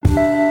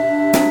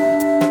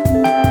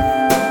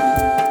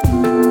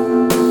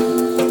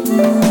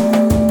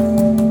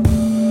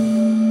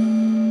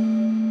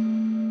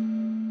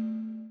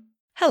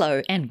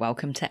Hello and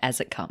welcome to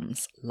As It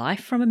Comes,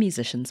 life from a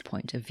musician's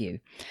point of view.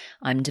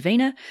 I'm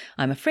Davina,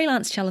 I'm a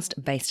freelance cellist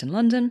based in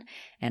London,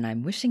 and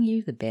I'm wishing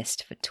you the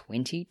best for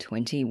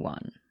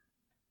 2021.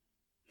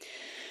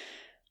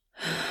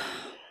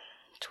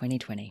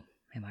 2020,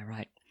 am I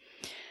right?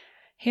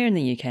 Here in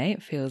the UK,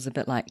 it feels a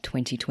bit like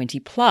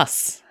 2020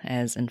 plus,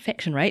 as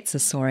infection rates are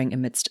soaring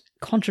amidst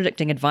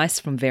contradicting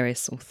advice from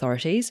various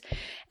authorities.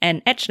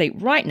 And actually,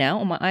 right now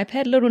on my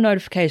iPad, a little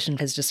notification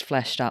has just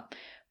flashed up.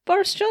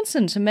 Boris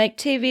Johnson to make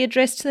TV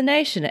address to the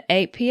nation at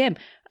 8 p.m.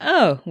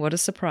 Oh, what a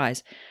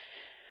surprise.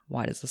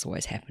 Why does this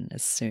always happen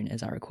as soon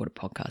as I record a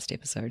podcast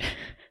episode?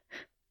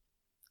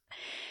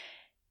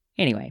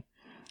 Anyway,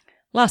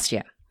 last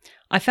year,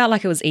 I felt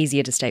like it was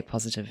easier to stay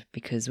positive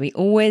because we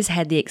always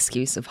had the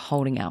excuse of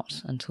holding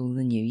out until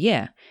the new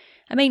year.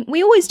 I mean,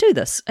 we always do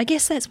this. I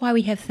guess that's why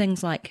we have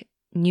things like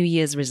New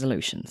Year's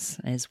resolutions,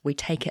 as we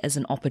take it as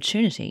an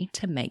opportunity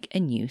to make a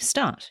new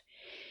start.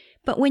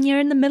 But when you're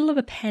in the middle of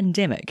a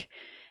pandemic,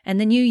 and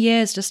the new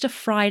year is just a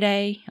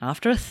Friday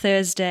after a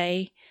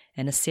Thursday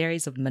and a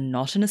series of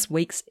monotonous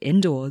weeks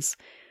indoors,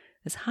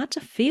 it's hard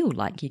to feel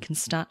like you can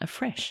start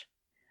afresh.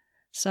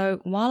 So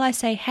while I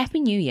say Happy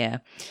New Year,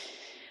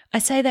 I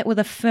say that with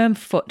a firm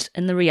foot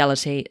in the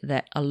reality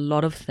that a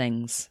lot of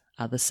things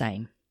are the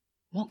same.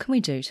 What can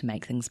we do to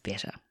make things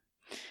better?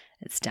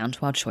 It's down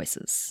to our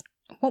choices,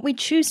 what we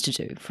choose to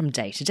do from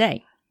day to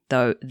day.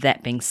 Though,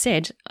 that being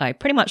said, I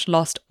pretty much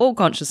lost all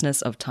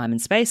consciousness of time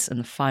and space in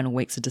the final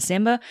weeks of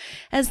December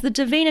as the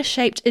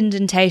Davina-shaped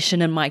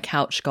indentation in my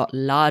couch got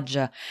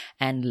larger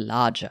and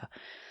larger.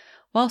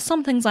 While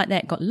some things like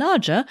that got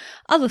larger,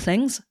 other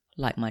things,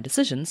 like my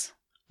decisions,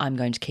 I'm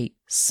going to keep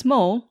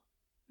small,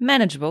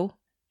 manageable,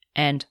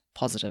 and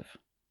positive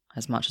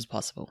as much as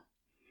possible.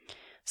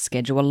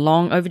 Schedule a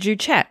long overdue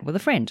chat with a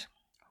friend.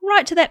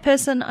 Write to that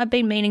person I've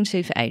been meaning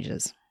to for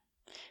ages.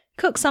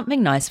 Cook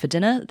something nice for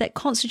dinner that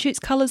constitutes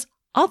colours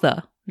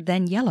other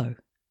than yellow.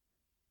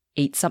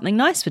 Eat something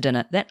nice for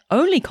dinner that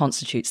only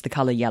constitutes the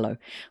colour yellow.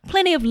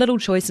 Plenty of little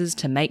choices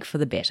to make for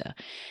the better.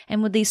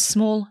 And with these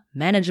small,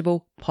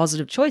 manageable,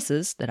 positive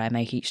choices that I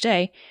make each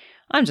day,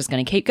 I'm just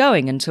going to keep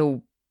going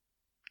until...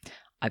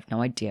 I've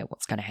no idea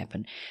what's going to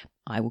happen.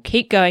 I will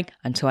keep going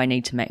until I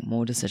need to make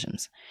more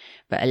decisions.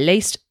 But at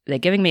least they're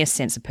giving me a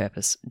sense of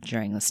purpose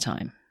during this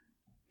time.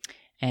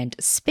 And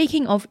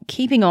speaking of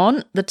keeping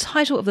on, the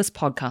title of this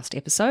podcast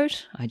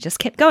episode, I just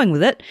kept going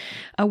with it,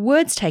 are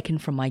words taken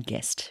from my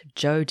guest,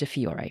 Joe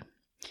DeFiore.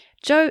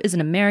 Joe is an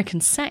American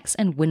sax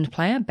and wind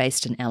player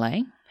based in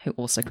LA, who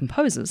also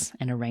composes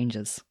and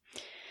arranges.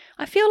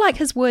 I feel like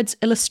his words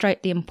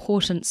illustrate the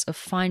importance of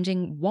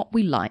finding what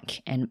we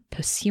like and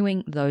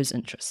pursuing those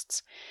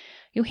interests.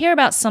 You'll hear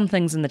about some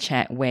things in the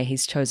chat where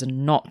he's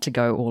chosen not to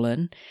go all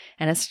in,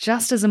 and it's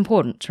just as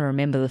important to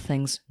remember the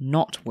things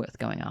not worth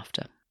going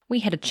after. We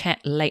had a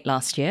chat late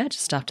last year,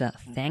 just after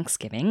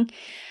Thanksgiving,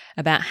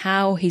 about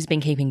how he's been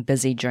keeping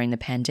busy during the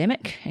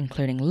pandemic,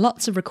 including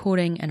lots of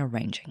recording and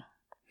arranging.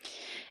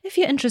 If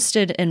you're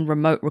interested in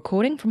remote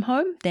recording from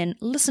home, then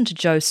listen to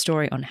Joe's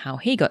story on how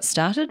he got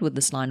started with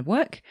this line of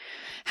work,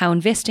 how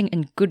investing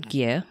in good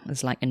gear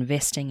is like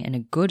investing in a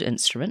good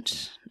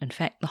instrument. In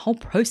fact, the whole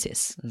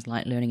process is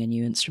like learning a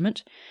new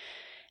instrument,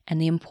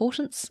 and the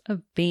importance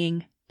of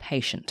being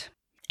patient.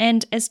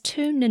 And as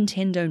two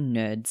Nintendo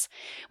nerds,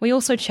 we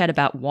also chat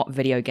about what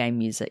video game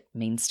music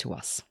means to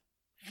us.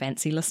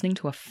 Fancy listening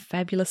to a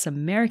fabulous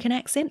American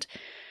accent?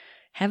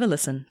 Have a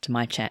listen to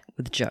my chat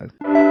with Joe.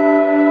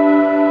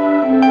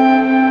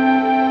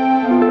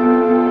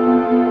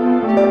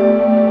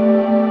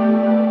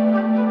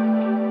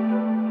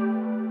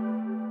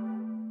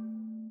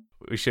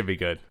 We should be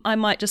good. I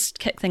might just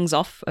kick things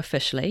off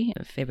officially,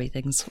 if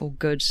everything's all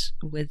good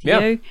with Yeah.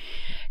 you.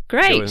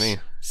 Great. Good with me.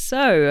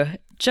 So,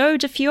 Joe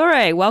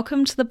DeFiore,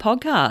 welcome to the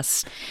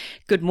podcast.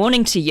 Good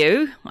morning to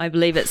you. I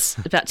believe it's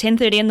about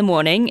 10:30 in the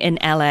morning in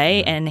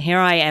LA, and here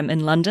I am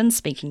in London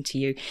speaking to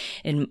you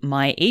in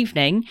my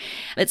evening.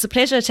 It's a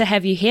pleasure to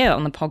have you here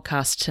on the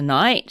podcast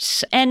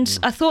tonight. And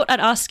I thought I'd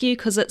ask you,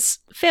 because it's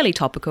fairly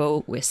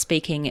topical, we're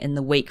speaking in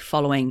the week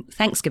following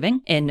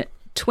Thanksgiving in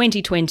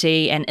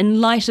 2020, and in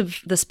light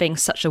of this being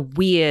such a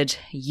weird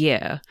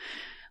year,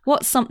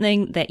 what's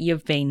something that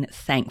you've been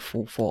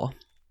thankful for?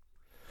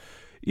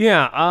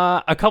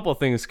 Yeah, a couple of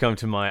things come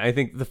to mind. I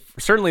think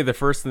certainly the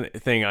first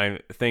thing I'm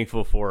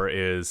thankful for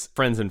is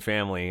friends and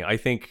family. I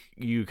think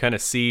you kind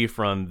of see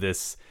from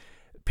this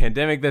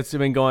pandemic that's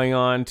been going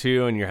on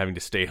too, and you're having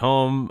to stay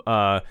home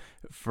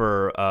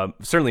for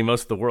certainly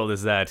most of the world,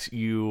 is that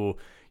you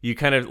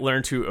kind of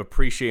learn to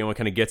appreciate, and what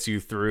kind of gets you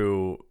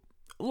through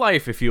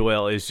life, if you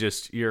will, is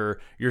just your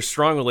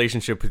strong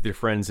relationship with your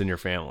friends and your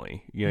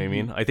family. You know what I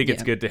mean? I think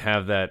it's good to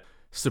have that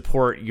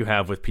support you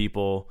have with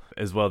people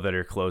as well that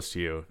are close to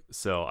you.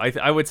 So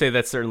I would say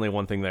that's certainly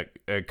one thing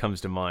that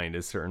comes to mind,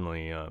 is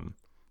certainly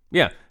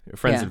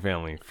friends and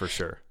family for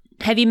sure.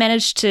 Have you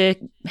managed to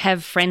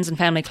have friends and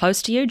family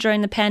close to you during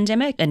the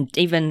pandemic, and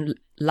even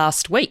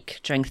last week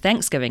during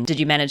Thanksgiving? Did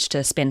you manage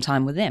to spend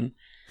time with them?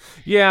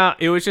 Yeah,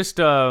 it was just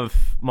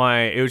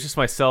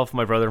myself,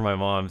 my brother, and my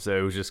mom. So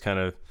it was just kind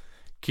of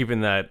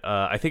keeping that.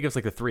 I think it's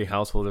like the 3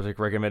 householders like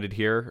recommended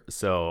here.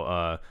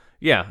 So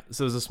yeah,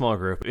 so it's a small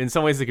group. In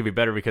some ways, it could be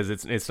better because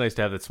it's nice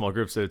to have that small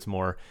group, so it's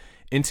more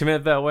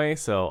intimate that way.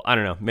 So I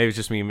don't know. Maybe it's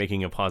just me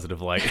making a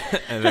positive light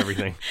of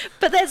everything.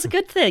 But that's a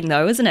good thing,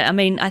 though, isn't it? I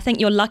mean, I think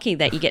you're lucky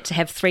that you get to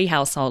have 3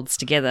 households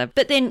together.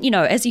 But then,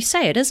 as you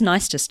say, it is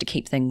nice just to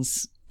keep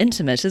things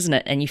intimate, isn't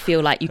it? And you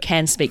feel like you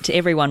can speak to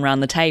everyone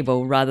around the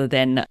table rather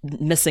than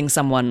missing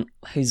someone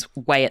who's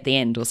way at the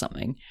end or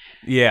something.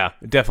 Yeah,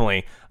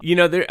 definitely.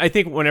 I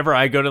think whenever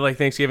I go to like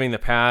Thanksgiving in the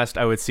past,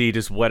 I would see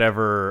just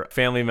whatever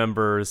family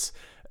members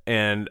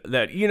and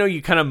that,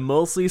 you kind of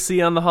mostly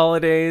see on the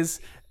holidays,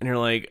 and you're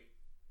like,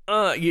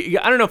 I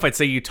don't know if I'd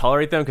say you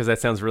tolerate them because that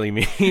sounds really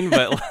mean,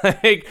 but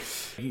like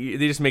they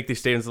just make these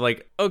statements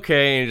like,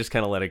 okay, and you just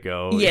kind of let it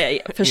go. Yeah,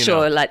 for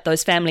sure. Like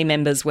those family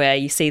members where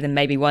you see them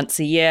maybe once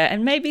a year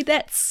and maybe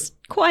that's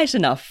quite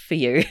enough for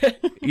you.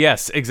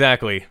 Yes,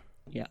 exactly.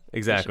 Yeah.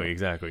 Exactly, sure.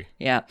 exactly.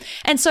 Yeah.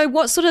 And so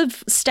what sort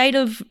of state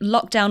of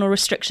lockdown or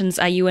restrictions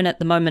are you in at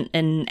the moment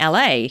in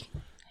LA?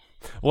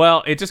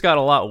 Well, it just got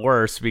a lot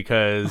worse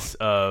because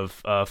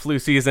of flu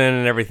season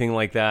and everything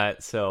like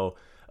that. So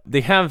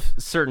they have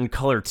certain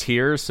color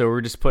tiers, so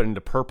we're just put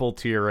into purple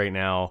tier right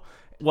now.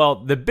 Well,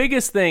 the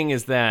biggest thing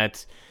is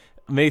that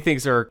many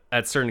things are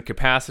at certain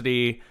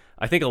capacity.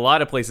 I think a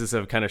lot of places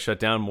have kind of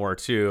shut down more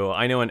too.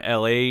 I know in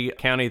LA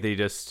County, they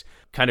just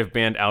kind of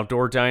banned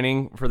outdoor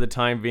dining for the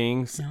time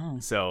being. Oh.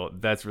 So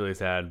that's really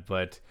sad.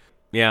 But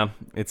yeah,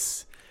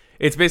 it's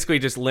basically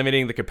just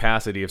limiting the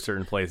capacity of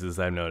certain places,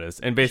 I've noticed.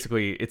 And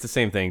basically, it's the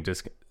same thing,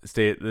 just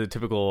the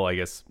typical, I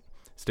guess,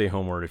 stay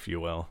home word, if you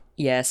will.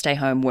 Yeah, stay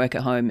home, work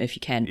at home if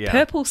you can. Yeah.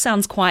 Purple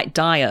sounds quite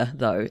dire,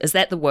 though. Is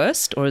that the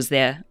worst, or is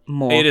there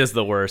more? It is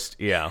the worst,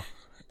 yeah.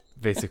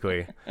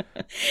 Basically,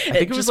 I think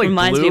it was just like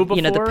reminds blue me of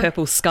before. the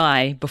purple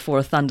sky before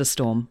a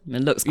thunderstorm.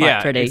 It looks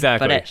quite pretty,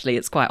 exactly. but actually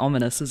it's quite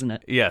ominous, isn't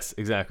it? Yes,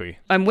 exactly.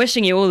 I'm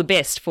wishing you all the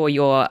best for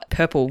your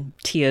purple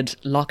tiered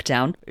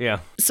lockdown. Yeah.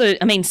 So,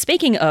 I mean,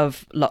 speaking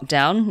of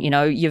lockdown,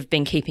 you've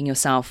been keeping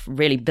yourself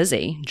really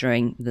busy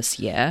during this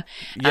year.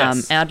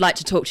 Yes. And I'd like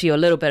to talk to you a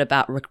little bit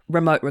about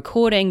remote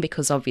recording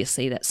because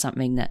obviously that's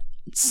something that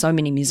so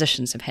many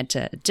musicians have had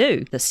to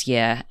do this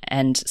year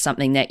and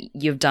something that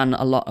you've done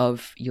a lot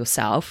of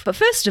yourself. But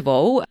first of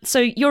all, so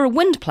you're a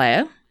wind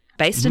player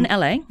based in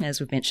LA,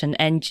 as we've mentioned,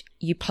 and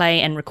you play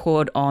and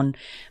record on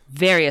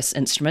various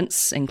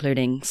instruments,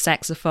 including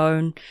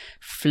saxophone,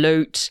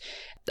 flute,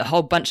 a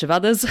whole bunch of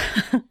others,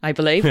 I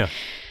believe. Yeah.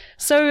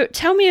 So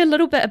tell me a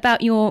little bit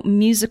about your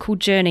musical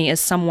journey as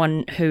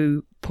someone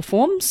who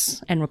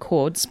performs and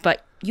records,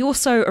 but you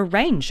also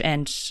arrange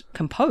and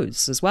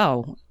compose as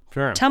well.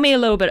 Sure. Tell me a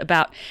little bit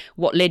about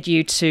what led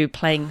you to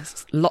playing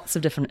lots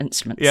of different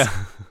instruments. Yeah.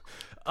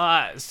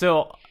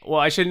 Well,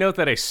 I should note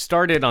that I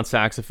started on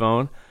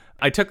saxophone.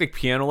 I took like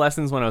piano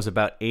lessons when I was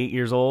about 8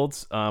 years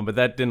old, but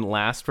that didn't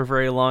last for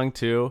very long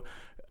too.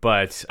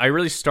 But I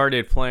really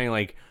started playing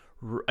like,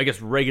 I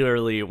guess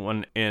regularly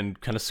in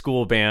kind of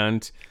school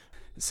band.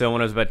 So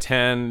when I was about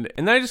 10,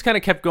 and then I just kind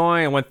of kept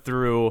going. I went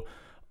through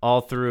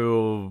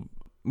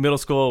middle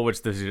school,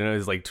 which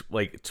is like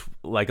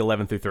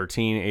 11 through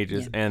 13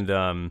 ages,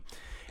 yeah.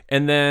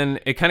 And then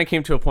it kind of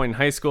came to a point in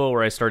high school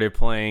where I started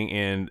playing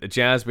in a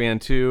jazz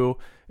band too,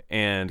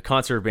 and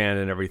concert band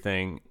and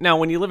everything. Now,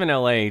 when you live in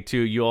LA too,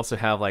 you also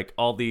have like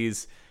all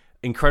these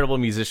incredible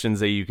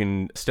musicians that you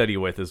can study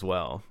with as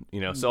well.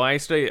 So I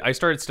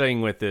started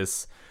studying with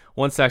this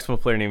one saxophone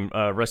player named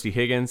Rusty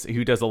Higgins,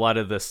 who does a lot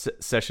of the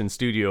session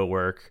studio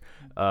work.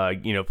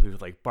 Played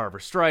with like Barbra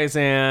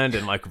Streisand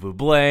and Michael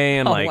Bublé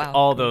and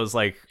all those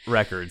like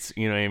records.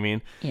 You know what I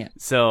mean? Yeah.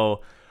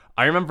 So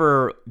I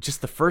remember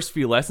just the first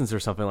few lessons or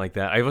something like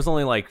that. I was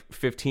only like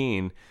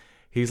 15.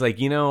 He's like,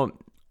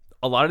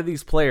 a lot of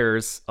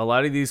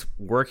these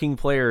working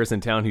players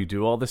in town who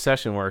do all the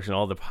session work and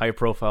all the high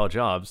profile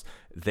jobs,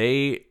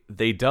 they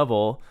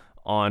double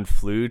on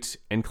flute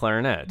and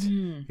clarinet.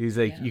 He's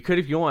like, you could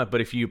if you want,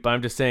 but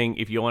I'm just saying,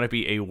 if you want to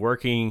be a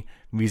working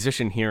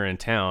musician here in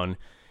town,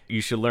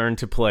 you should learn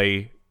to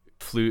play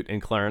flute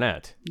and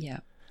clarinet. Yeah.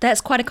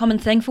 That's quite a common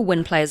thing for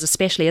wind players,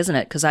 especially, isn't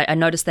it? Because I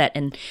noticed that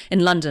in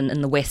London,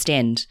 in the West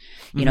End,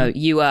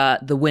 you are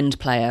the wind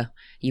player.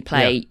 You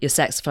play your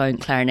saxophone,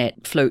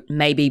 clarinet, flute,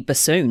 maybe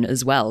bassoon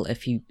as well,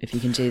 if you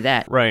can do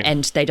that. Right.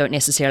 And they don't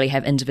necessarily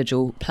have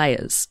individual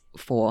players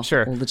for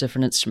all the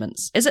different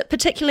instruments. Is it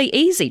particularly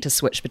easy to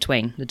switch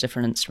between the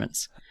different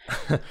instruments?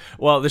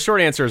 Well, the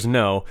short answer is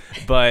no,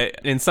 but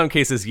in some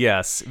cases,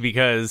 yes,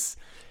 because,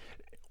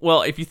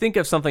 well, if you think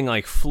of something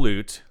like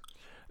flute,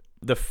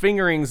 the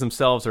fingerings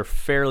themselves are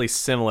fairly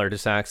similar to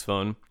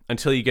saxophone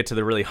until you get to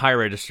the really high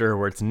register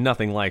where it's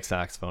nothing like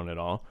saxophone at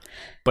all.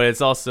 But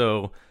it's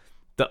also,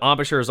 the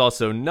embouchure is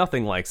also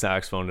nothing like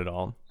saxophone at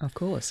all. Of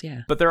course,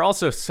 yeah. But there are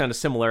also kind of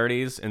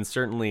similarities and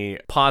certainly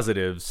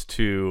positives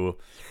to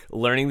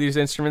learning these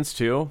instruments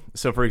too.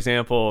 So for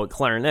example,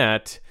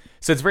 clarinet.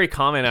 So it's very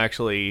common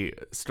actually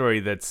story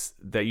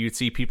that you'd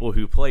see people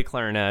who play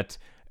clarinet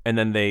and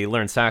then they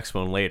learn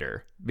saxophone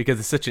later because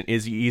it's such an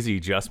easy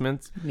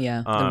adjustment.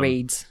 Yeah, the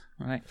reeds.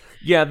 right?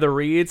 Yeah, the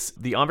reeds,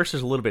 the embouchure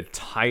is a little bit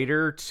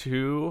tighter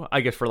too,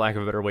 I guess for lack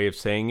of a better way of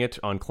saying it,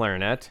 on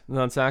clarinet than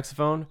on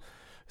saxophone.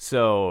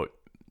 So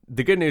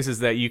the good news is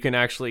that you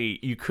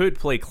could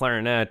play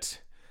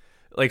clarinet,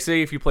 like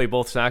say if you play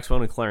both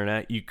saxophone and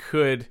clarinet, you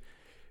could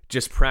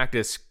just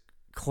practice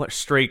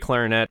straight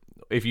clarinet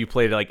if you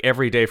played like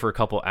every day for a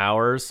couple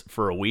hours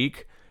for a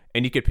week,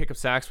 and you could pick up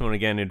saxophone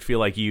again and feel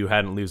like you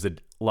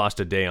hadn't lost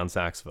a day on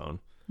saxophone.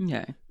 Yeah.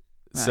 Right.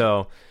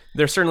 So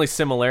there's certainly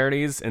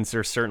similarities, and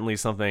there's certainly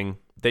something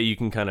that you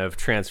can kind of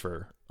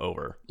transfer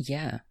over.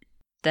 Yeah.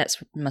 That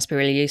must be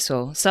really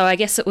useful. So I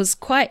guess it was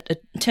quite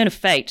a turn of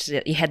fate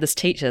that you had this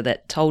teacher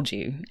that told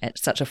you at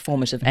such a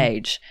formative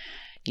age,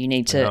 you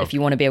need to, if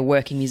you want to be a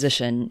working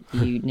musician,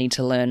 you need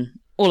to learn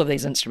all of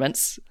these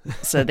instruments.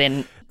 So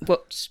then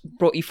what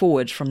brought you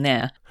forward from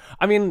there?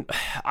 I mean,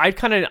 I've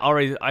kind of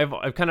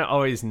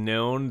always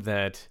known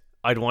that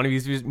I'd want to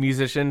be a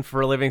musician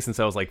for a living since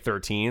I was like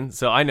 13.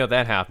 So I know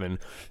that happened.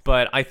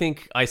 But I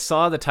think I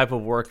saw the type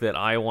of work that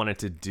I wanted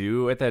to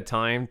do at that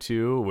time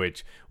too,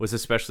 which was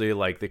especially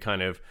like the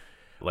kind of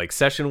like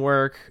session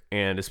work,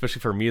 and especially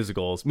for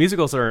musicals.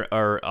 Musicals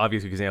are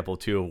obvious example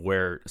too of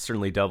where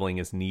certainly doubling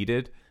is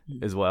needed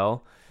as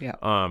well. Yeah.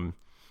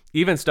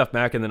 Even stuff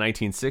back in the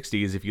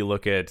 1960s, if you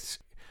look at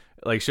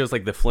like shows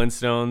like the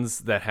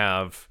Flintstones that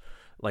have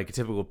like a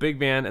typical big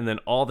band, and then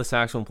all the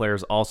saxophone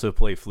players also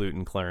play flute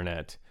and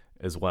clarinet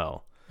as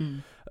well.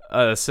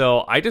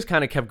 So I just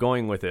kind of kept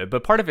going with it.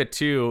 But part of it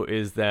too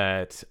is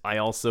that I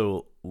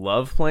also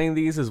love playing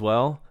these as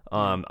well.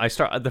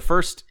 The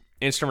first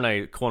instrument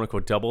I quote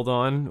unquote doubled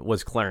on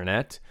was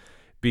clarinet,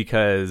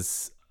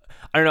 because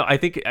I don't know, I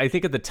think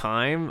at the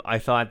time I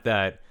thought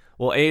that,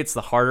 well, A, it's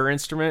the harder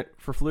instrument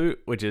for flute,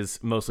 which is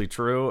mostly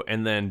true,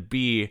 and then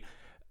B,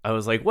 I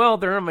was like, well,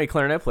 there aren't many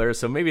clarinet players,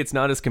 so maybe it's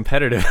not as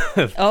competitive.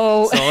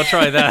 Oh, so I'll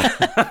try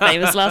that.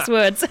 Famous last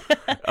words.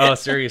 Oh,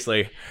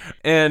 seriously.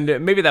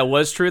 And maybe that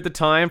was true at the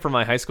time for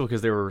my high school,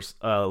 because they were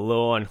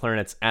low on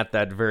clarinets at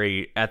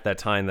that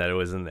time that it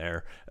was in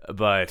there.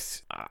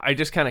 But I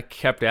just kind of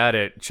kept at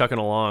it, chucking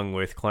along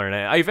with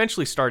clarinet. I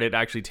eventually started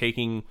actually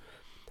taking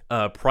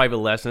private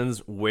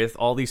lessons with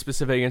all these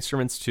specific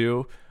instruments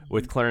too,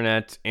 with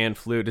clarinet and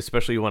flute,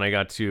 especially when I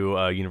got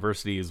to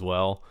university as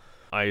well.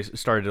 I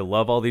started to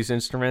love all these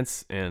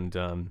instruments,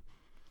 and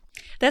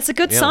that's a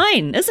good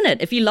sign, isn't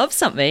it? If you love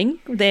something,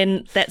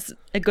 then that's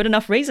a good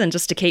enough reason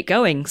just to keep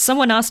going.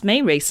 Someone asked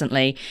me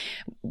recently,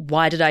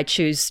 why did I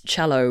choose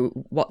cello?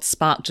 What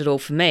sparked it all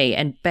for me?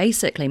 And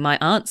basically my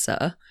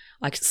answer,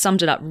 I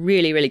summed it up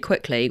really, really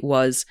quickly,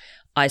 was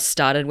I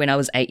started when I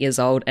was 8 years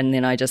old, and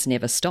then I just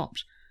never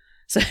stopped.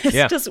 So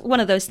it's just one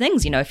of those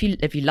things, you know, if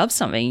you love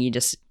something, you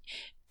just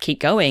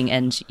keep going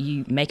and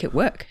you make it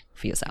work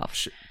for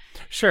yourself.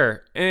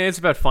 Sure. And it's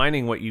about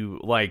finding what you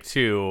like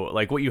too,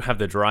 like what you have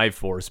the drive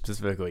for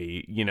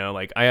specifically, you know,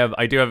 like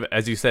I do have,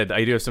 as you said,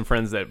 I do have some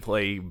friends that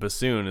play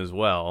bassoon as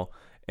well.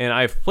 And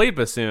I've played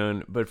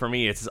bassoon, but for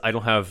me, I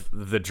don't have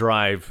the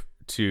drive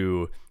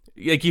to,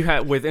 like you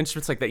have with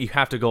instruments like that, you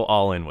have to go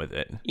all in with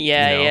it.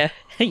 Yeah, you know?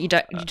 yeah. You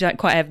don't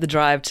quite have the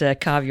drive to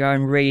carve your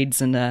own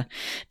reeds and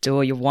do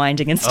all your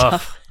winding and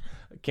stuff.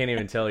 I can't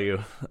even tell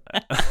you.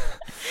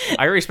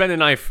 I already spend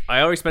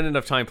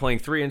enough time playing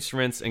 3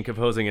 instruments and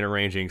composing and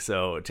arranging.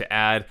 So to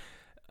add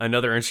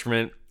another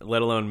instrument,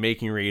 let alone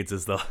making reeds,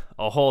 is a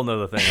whole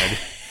nother thing.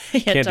 I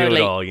can't do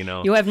it all, you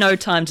know. You have no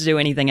time to do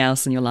anything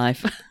else in your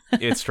life.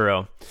 It's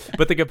true.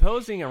 But the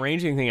composing,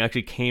 arranging thing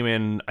actually came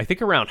in, I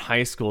think, around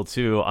high school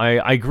too.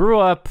 I grew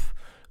up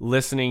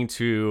listening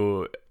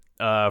to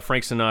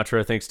Frank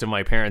Sinatra, thanks to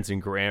my parents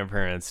and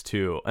grandparents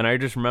too. And I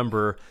just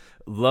remember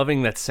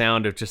loving that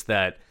sound of just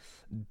that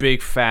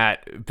big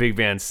fat big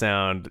band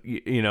sound,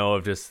 you know,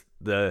 of just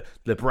the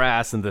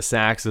brass and the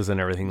saxes and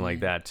everything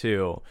like that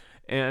too.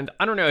 And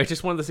I don't know, it's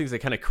just one of those things that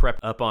kind of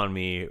crept up on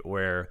me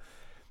where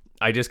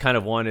I just kind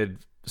of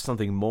wanted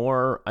something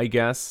more, I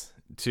guess,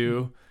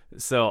 too.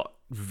 So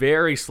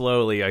very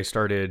slowly I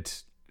started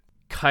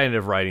kind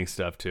of writing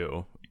stuff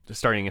too,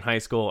 starting in high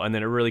school, and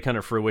then it really kind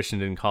of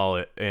fruitioned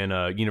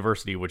in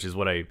university, which is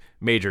what I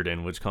majored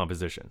in, which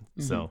composition.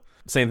 So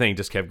same thing,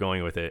 just kept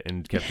going with it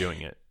and kept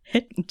doing it.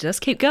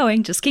 Just keep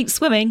going, just keep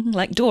swimming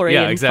like Dory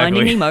and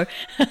Finding Nemo.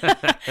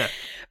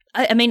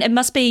 I mean, it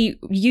must be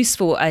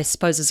useful, I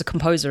suppose, as a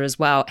composer as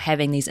well,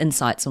 having these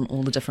insights on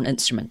all the different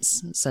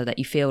instruments so that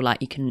you feel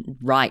like you can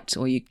write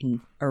or you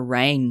can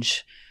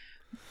arrange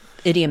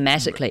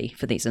idiomatically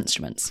for these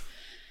instruments.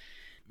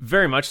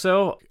 Very much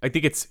so. I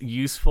think it's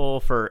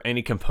useful for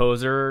any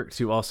composer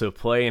to also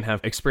play and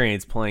have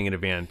experience playing in a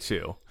band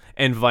too,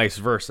 and vice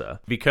versa.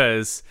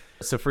 Because,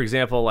 so for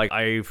example, like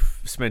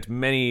I've spent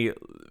many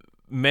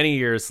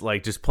years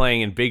like just playing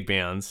in big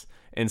bands,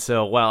 and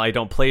so while I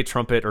don't play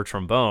trumpet or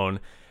trombone,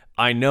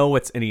 I know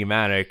what's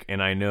idiomatic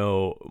and I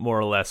know more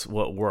or less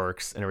what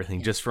works and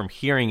everything just from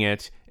hearing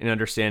it and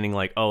understanding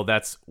like, oh,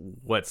 that's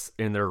what's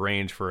in their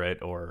range for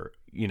it, or,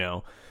 you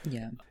know.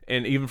 Yeah.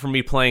 And even for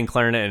me playing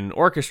clarinet in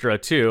orchestra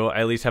too,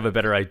 I at least have a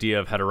better idea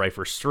of how to write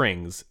for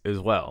strings as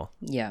well.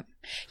 Yeah.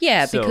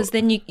 Yeah, because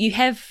then you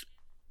have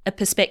a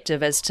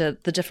perspective as to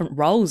the different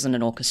roles in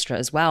an orchestra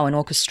as well, and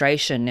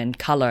orchestration and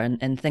color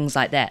and things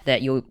like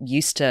that you're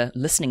used to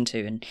listening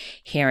to and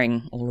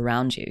hearing all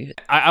around you.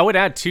 I would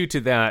add too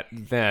to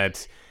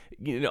that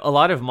a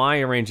lot of my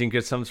arranging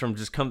comes from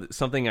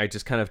something I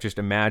just kind of just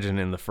imagine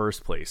in the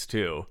first place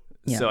too.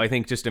 Yeah. So I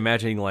think just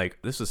imagining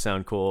like this would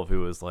sound cool if it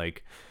was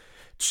like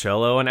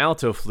cello and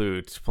alto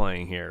flute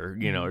playing here,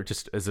 or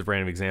just as a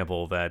random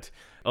example that,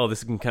 oh,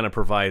 this can kind of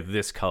provide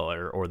this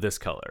color or this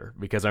color,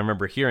 because I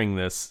remember hearing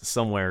this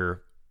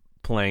somewhere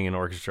playing an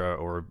orchestra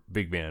or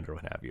big band or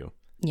what have you.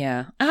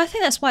 Yeah, and I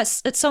think that's why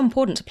it's so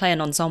important to play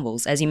in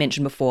ensembles. As you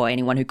mentioned before,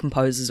 anyone who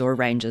composes or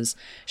arranges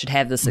should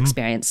have this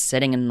experience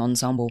sitting in an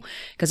ensemble,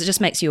 because it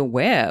just makes you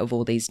aware of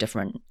all these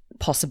different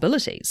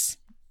possibilities.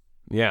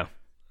 Yeah,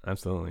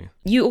 absolutely.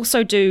 You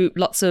also do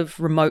lots of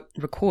remote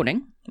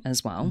recording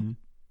as well,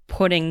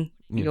 putting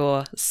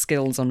your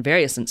skills on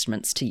various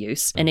instruments to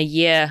use in a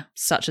year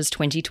such as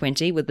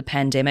 2020 with the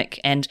pandemic,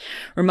 and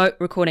remote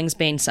recording's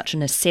been such a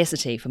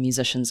necessity for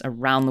musicians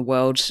around the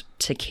world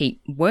to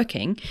keep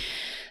working.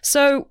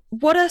 So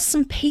what are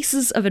some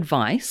pieces of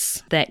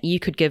advice that you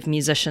could give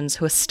musicians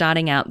who are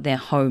starting out their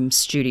home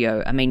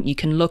studio? I mean, you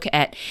can look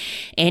at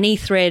any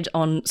thread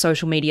on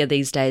social media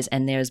these days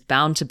and there's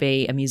bound to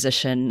be a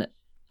musician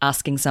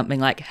asking something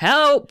like,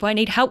 help, I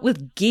need help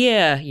with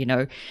gear,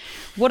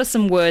 What are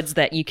some words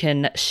that you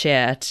can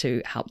share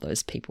to help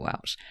those people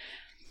out?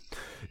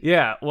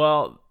 Yeah,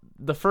 well,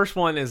 the first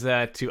one is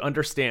that to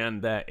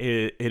understand that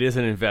it is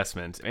an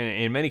investment. And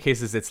in many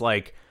cases, it's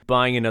like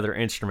buying another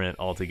instrument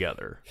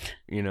altogether.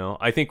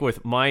 I think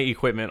with my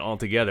equipment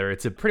altogether,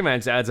 it pretty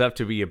much adds up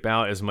to be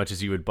about as much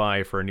as you would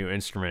buy for a new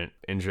instrument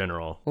in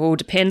general. Oh,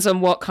 depends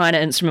on what kind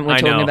of instrument we're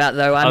talking about,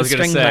 though. I'm a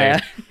string player.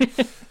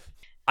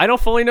 I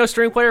don't fully know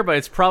string player, but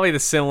it's probably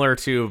similar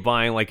to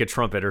buying like a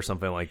trumpet or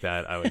something like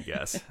that, I would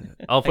guess.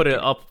 I'll put it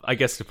up, I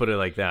guess, to put it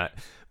like that.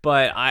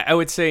 But I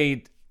would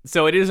say,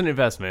 so it is an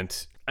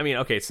investment. I mean,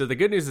 okay, so the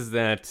good news is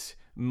that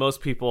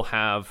most people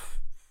have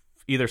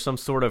either some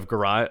sort of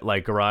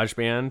garage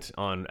band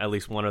on at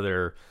least one of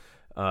their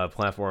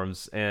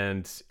platforms.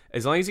 And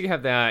as long as you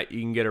have that, you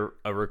can get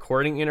a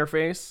recording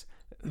interface,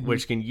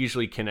 which can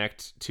usually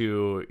connect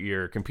to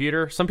your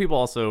computer. Some people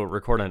also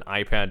record on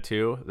iPad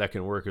too. That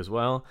can work as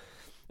well.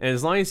 And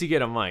as long as you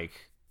get a mic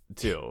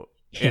too,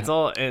 it's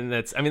all, and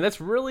that's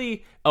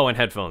really, and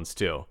headphones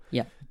too.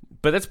 Yeah.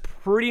 But that's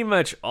pretty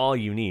much all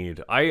you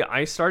need.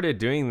 I started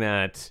doing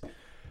that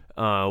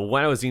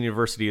when I was in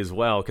university as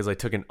well, because I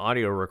took an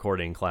audio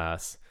recording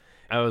class.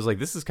 I was like,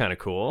 this is kind of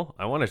cool.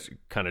 I want to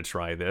kind of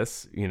try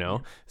this,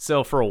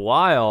 So for a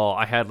while,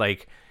 I had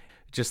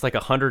just like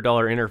 $100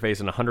 interface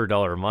and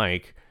 $100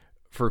 mic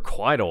for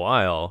quite a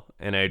while.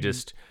 And I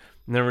just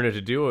never knew what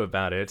to do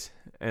about it.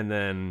 And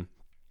then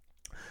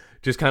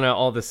just kind of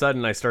all of a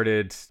sudden I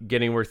started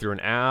getting work through an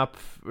app,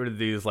 or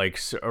these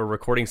a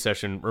recording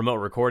session, remote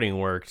recording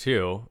work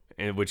too,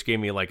 and which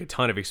gave me a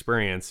ton of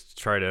experience to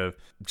try to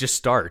just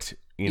start,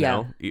 you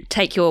know.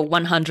 Take your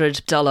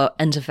 $100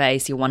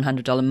 interface, your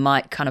 $100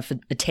 mic kind of for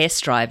a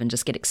test drive and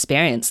just get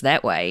experience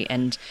that way,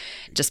 and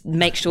just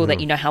make sure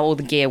that you know how all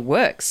the gear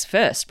works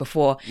first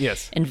before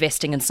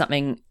investing in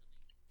something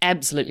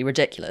absolutely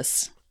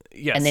ridiculous.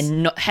 Yes. And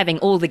then not having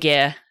all the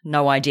gear,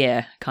 no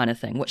idea kind of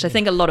thing, which I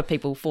think a lot of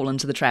people fall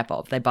into the trap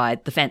of. They buy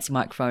the fancy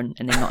microphone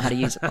and then not how to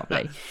use it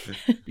properly.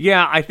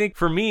 Yeah, I think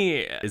for me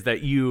is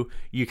that you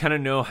kind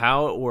of know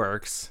how it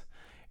works.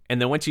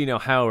 And then once you know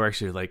how it works,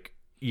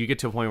 you get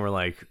to a point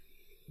where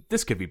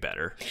this could be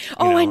better.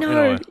 I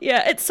know.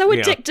 Yeah, it's so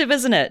addictive,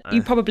 isn't it?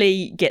 You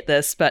probably get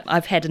this, but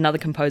I've had another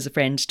composer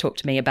friend talk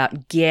to me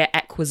about gear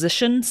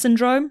acquisition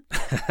syndrome,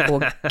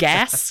 or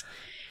GAS.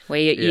 Where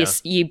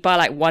you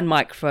buy one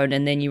microphone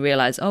and then you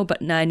realize,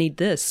 but now I need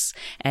this,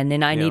 and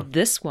then I need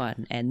this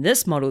one, and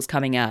this model's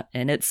coming out,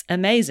 and it's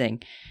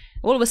amazing.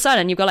 All of a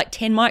sudden, you've got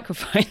 10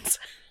 microphones.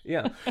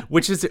 Yeah,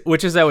 which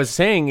is I was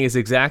saying is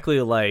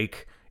exactly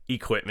like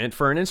equipment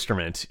for an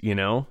instrument.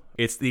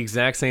 It's the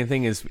exact same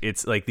thing as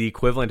it's like the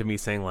equivalent of me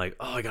saying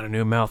I got a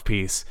new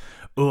mouthpiece.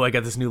 Oh, I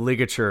got this new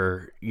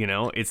ligature.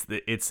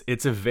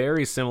 It's a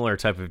very similar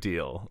type of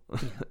deal.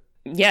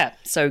 Yeah,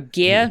 so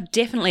gear,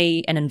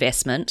 definitely an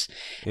investment.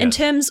 In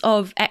terms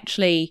of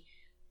actually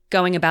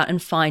going about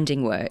and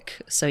finding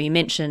work, so you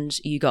mentioned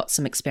you got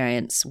some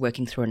experience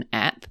working through an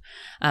app.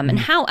 And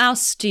how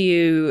else do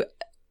you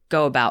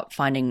go about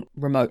finding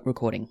remote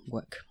recording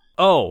work?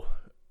 Oh,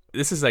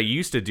 this is I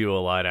used to do a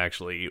lot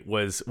actually,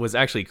 was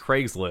actually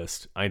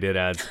Craigslist. I did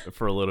ads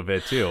for a little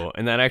bit too,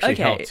 and that actually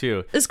helped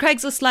too. Is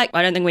Craigslist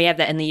I don't think we have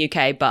that in the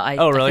UK, but I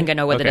think I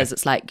know what it is.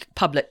 It's like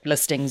public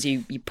listings.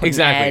 You put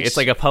exactly. An ad, it's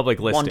like a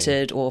public listing.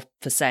 Wanted or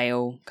for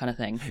sale kind of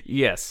thing.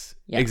 Yes,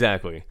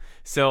 exactly.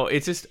 So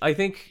it's just, I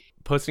think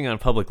posting on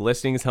public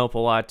listings help a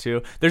lot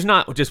too. There's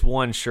not just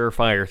one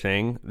surefire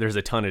thing. There's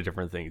a ton of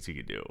different things you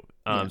could do.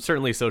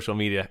 Certainly social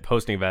media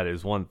posting about it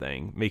is one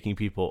thing, making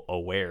people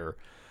aware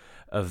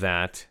of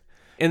that.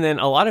 And then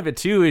a lot of it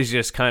too is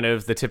just kind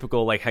of the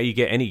typical how you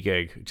get any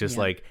gig, just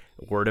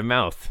word of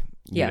mouth.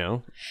 you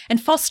know?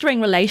 And fostering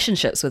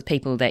relationships with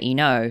people that you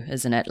know,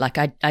 isn't it? Like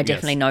I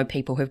definitely know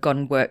people who've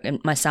gotten work,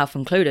 and myself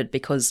included,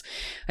 because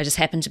I just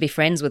happen to be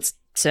friends with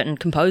certain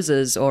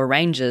composers or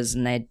arrangers,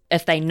 and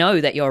if they know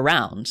that you're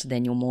around,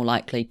 then you're more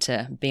likely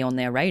to be on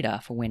their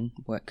radar for when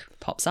work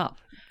pops up.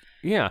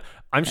 Yeah.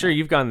 I'm sure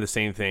you've gotten the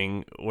same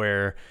thing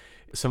where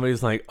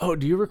somebody's like, "Oh,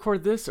 do you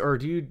record this or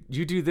do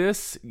you do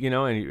this?" You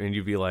know, and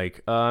you'd be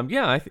like,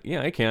 "Yeah,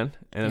 I can,"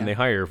 and then they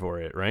hire for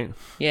it, right?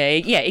 Yeah,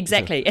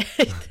 exactly.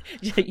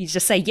 You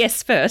just say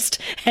yes first,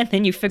 and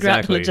then you figure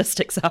out the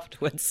logistics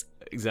afterwards.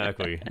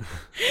 Exactly.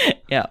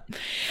 Yeah.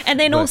 And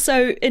then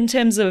also in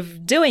terms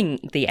of doing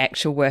the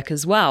actual work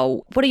as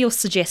well, what are your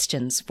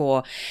suggestions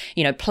for,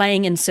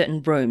 playing in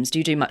certain rooms? Do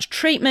you do much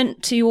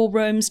treatment to your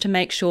rooms to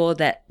make sure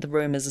that the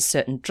room is a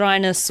certain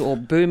dryness or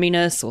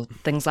boominess or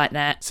things like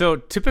that? So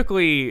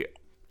typically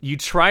you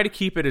try to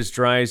keep it as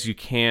dry as you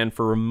can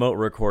for remote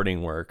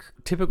recording work.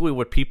 Typically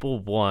what people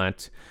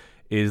want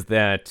is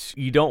that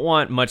you don't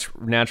want much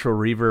natural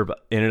reverb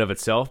in and of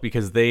itself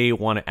because they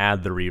want to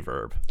add the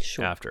reverb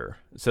after.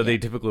 So they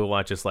typically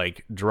want just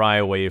like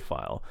dry wave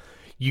file.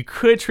 You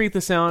could treat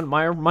the sound.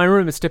 My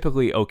room is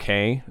typically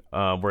okay,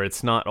 where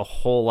it's not a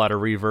whole lot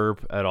of reverb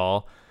at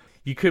all.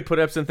 You could put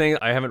up some things.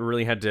 I haven't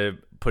really had to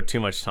put too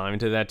much time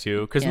into that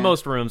too, because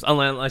most rooms,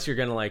 unless you're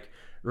gonna like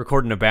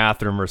record in a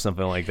bathroom or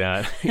something like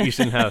that, you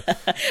shouldn't have.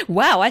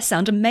 Wow, I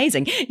sound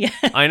amazing. Yeah,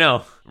 I know.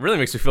 It really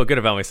makes me feel good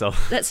about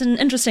myself. That's an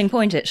interesting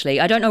point,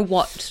 actually. I don't know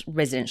what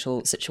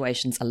residential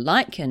situations are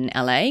like in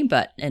LA,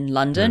 but in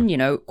London,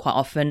 quite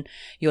often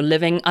you're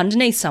living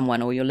underneath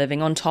someone or you're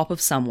living on top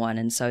of someone.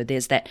 And so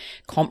there's that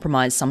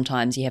compromise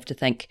sometimes. You have to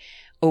think,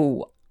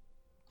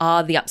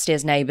 are the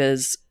upstairs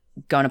neighbors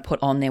going to put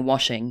on their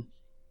washing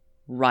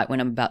right when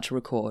I'm about to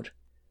record?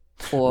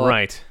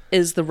 Or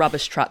is the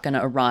rubbish truck going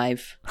to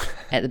arrive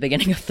at the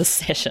beginning of the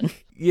session?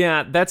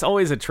 Yeah, that's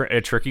always a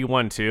tricky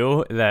one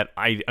too, that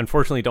I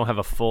unfortunately don't have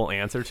a full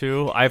answer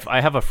to.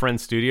 I have a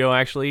friend's studio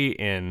actually,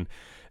 in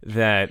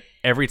that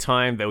every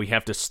time that we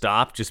have to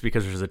stop just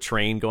because there's a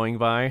train going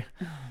by.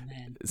 Oh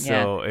man!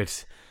 So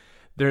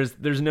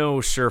there's no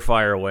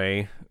surefire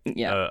way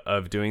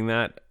of doing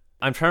that.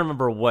 I'm trying to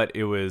remember what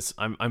it was.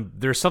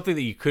 There's something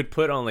that you could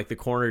put on like the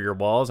corner of your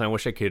walls, and I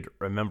wish I could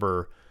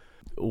remember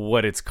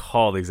what it's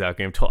called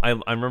exactly. I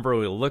remember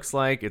what it looks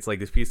like. It's like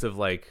this piece of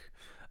like,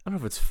 I don't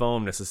know if it's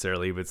foam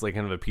necessarily, but it's like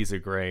kind of a piece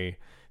of gray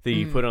that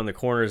you put on the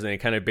corners, and it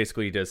kind of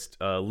basically just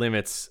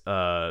limits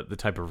the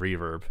type of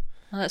reverb.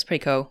 Oh, that's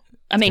pretty cool.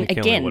 I mean,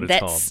 again,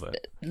 that's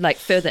like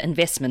further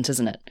investment,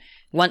 isn't it?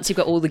 Once you've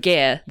got all the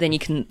gear, then you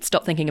can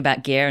stop thinking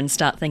about gear and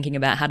start thinking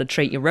about how to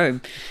treat your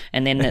room.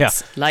 And then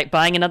it's like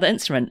buying another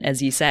instrument,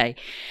 as you say.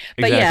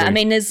 But yeah, I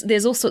mean,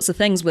 there's all sorts of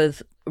things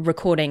with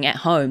recording at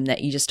home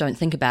that you just don't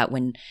think about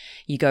when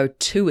you go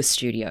to a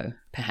studio,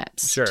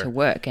 perhaps, to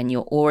work. And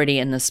you're already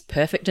in this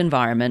perfect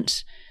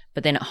environment.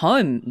 But then at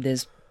home,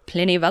 there's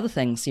plenty of other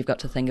things you've got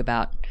to think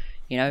about,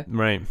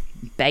 Right.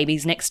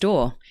 Babies next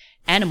door,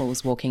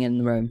 animals walking in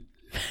the room.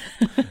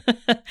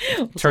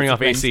 Turning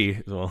off AC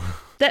as well.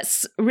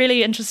 That's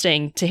really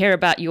interesting to hear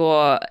about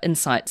your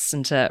insights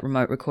into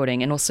remote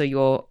recording and also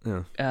your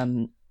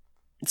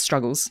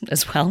struggles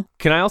as well.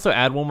 Can I also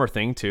add one more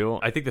thing too?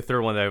 I think the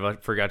third one that I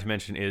forgot to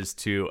mention is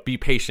to be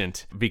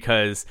patient,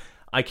 because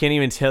I can't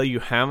even tell you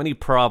how many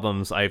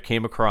problems I've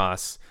came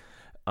across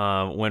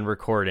when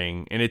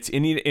recording, and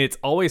it's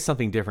always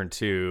something different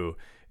too.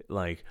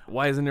 Like,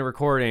 why isn't it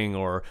recording?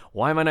 Or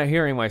why am I not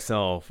hearing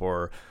myself?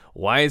 Or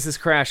why is this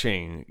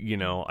crashing?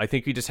 I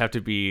think we just have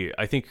to be,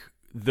 I think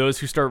those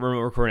who start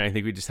remote recording, I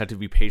think we just have to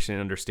be patient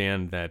and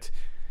understand that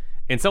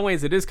in some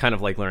ways it is kind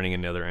of like learning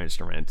another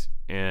instrument.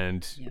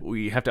 And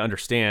we have to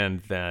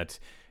understand that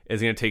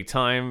it's going to take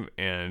time,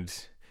 and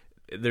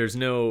there's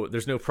no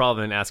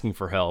problem in asking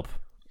for help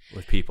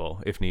with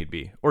people if need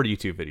be, or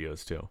YouTube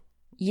videos too.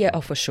 Yeah,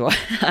 for sure.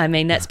 I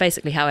mean, that's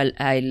basically how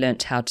I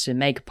learned how to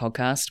make a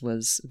podcast,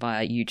 was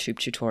via YouTube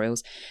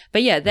tutorials.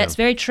 But yeah, that's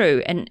very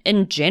true. And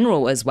in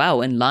general as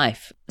well in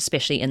life,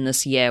 especially in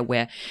this year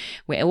where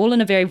we're all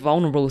in a very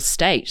vulnerable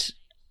state,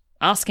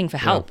 asking for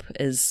help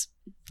is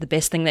the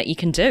best thing that you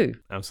can do.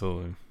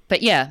 Absolutely.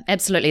 But yeah,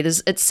 absolutely.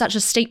 It's such a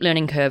steep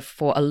learning curve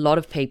for a lot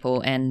of people,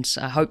 and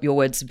I hope your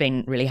words have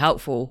been really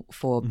helpful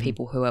for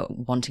people who are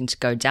wanting to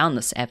go down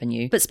this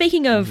avenue. But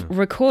speaking of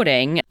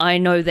recording, I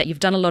know that you've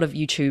done a lot of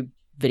YouTube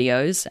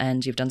videos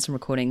and you've done some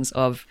recordings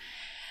of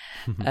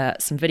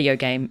some video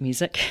game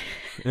music.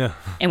 Yeah.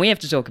 And we have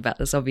to talk about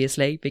this,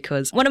 obviously,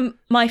 because one of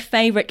my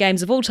favorite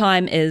games of all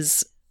time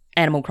is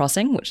Animal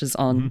Crossing, which is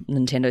on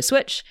Nintendo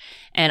Switch.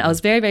 And I was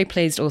very, very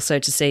pleased also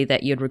to see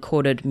that you'd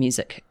recorded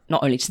music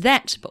not only to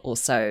that, but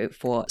also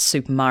for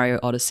Super Mario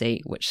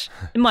Odyssey, which,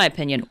 in my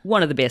opinion,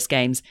 one of the best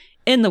games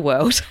in the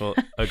world. Well,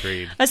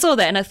 agreed. I saw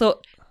that and I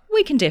thought,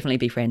 we can definitely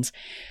be friends.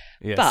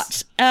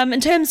 Yes. But in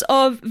terms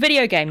of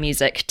video game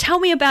music, tell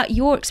me about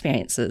your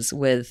experiences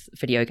with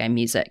video game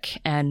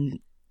music and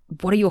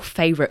what are your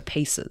favorite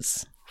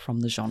pieces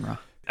from the genre?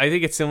 I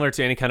think it's similar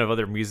to any kind of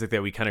other music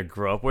that we kind of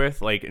grew up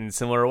with. Like in a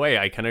similar way,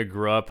 I kind of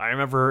grew up. I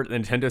remember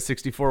Nintendo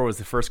 64 was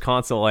the first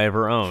console I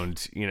ever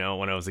owned,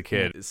 when I was a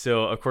kid.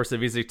 So of course the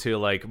music to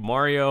like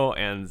Mario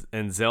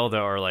and Zelda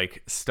are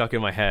like stuck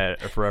in my head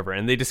forever,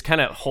 and they just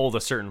kind of hold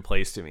a certain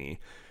place to me.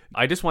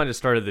 I just wanted to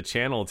start the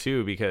channel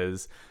too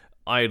because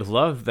I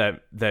love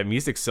that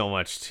music so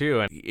much too,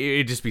 and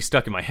it'd just be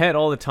stuck in my head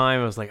all the time.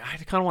 I was like, I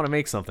kind of want to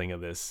make something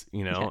of this,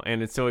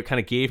 and so it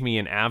kind of gave me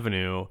an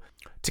avenue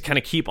to kind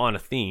of keep on a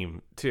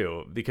theme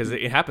too, because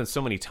it happens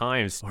so many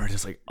times where it's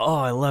just like, oh,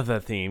 I love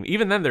that theme.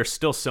 Even then, there's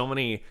still so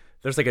many.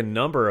 There's like a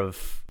number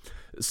of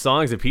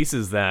songs and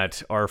pieces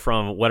that are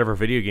from whatever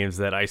video games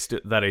that I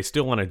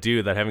still want to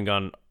do that I haven't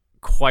gone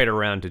quite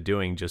around to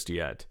doing just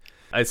yet.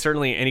 I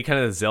certainly, any kind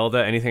of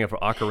Zelda, anything for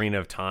Ocarina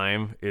of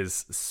Time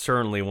is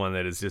certainly one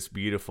that is just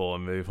beautiful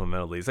and beautiful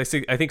melodies. I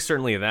think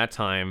certainly at that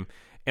time,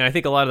 and I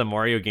think a lot of the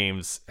Mario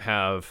games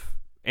have,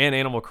 and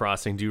Animal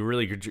Crossing do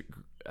really good,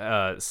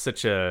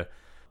 such a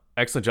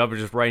excellent job of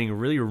just writing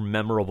really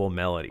memorable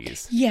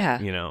melodies. Yeah.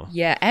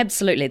 Yeah,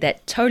 absolutely.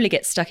 That totally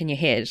gets stuck in your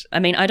head. I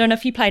mean, I don't know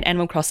if you played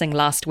Animal Crossing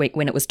last week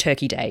when it was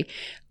Turkey Day.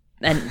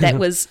 And that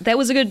was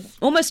a good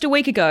almost a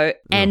week ago,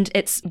 and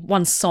it's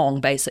one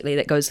song basically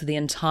that goes for the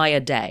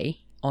entire day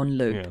on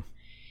loop. Yeah.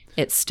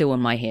 It's still in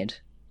my head.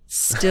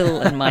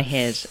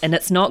 And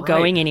it's not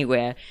going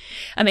anywhere.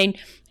 I mean,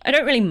 I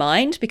don't really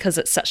mind because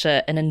it's such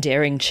an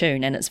endearing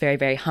tune and it's very,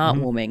 very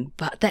heartwarming.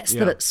 But that's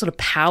the sort of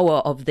power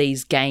of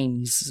these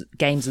games'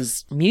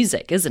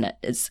 music, isn't it?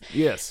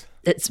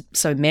 It's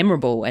so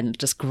memorable and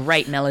just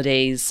great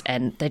melodies,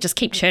 and they just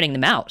keep churning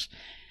them out.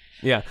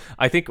 Yeah,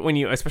 I think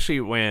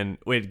especially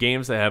with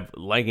games that have,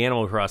 like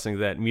Animal Crossing,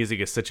 that music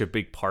is such a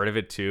big part of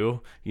it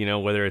too,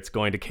 whether it's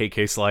going to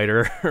KK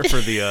Slider for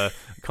the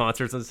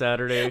concerts on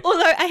Saturday.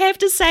 Although I have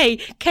to say,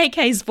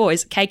 KK's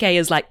voice, KK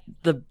is like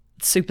the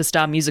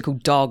superstar musical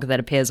dog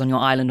that appears on your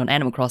island on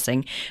Animal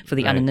Crossing for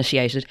the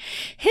uninitiated.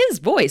 His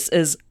voice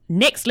is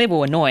next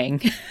level annoying.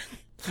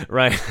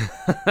 Right.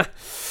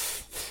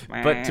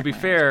 But to be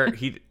fair,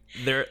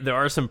 There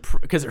are some,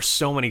 because there's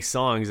so many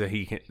songs that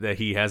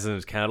he has in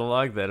his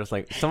catalog that it's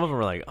like some of them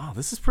are like, oh,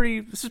 this is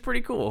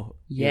pretty cool.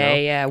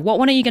 Yeah. What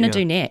one are you going to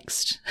do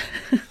next?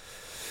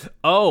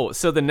 Oh,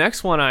 so the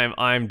next one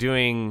I'm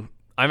doing,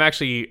 I'm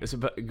actually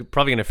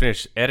probably going to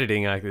finish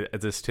editing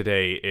at this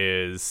today.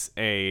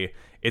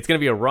 It's going to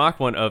be a rock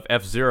one of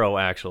F-Zero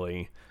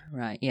actually.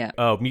 Right. Yeah.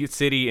 Oh, Mute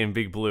City and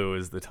Big Blue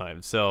is the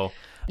time. So.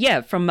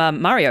 Yeah, from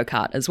Mario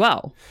Kart as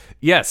well.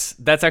 Yes,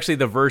 that's actually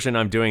the version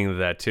I'm doing of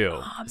that too.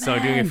 Oh, so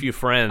I'm doing a few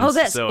friends. Oh,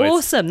 that's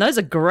awesome. Those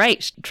are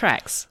great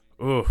tracks.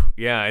 Ooh,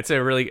 yeah,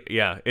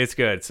 it's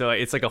good. So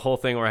it's like a whole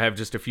thing where I have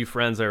just a few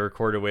friends I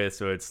recorded with.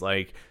 So it's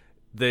like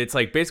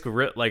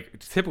basically like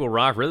typical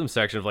rock rhythm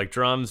section of like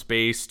drums,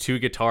 bass, 2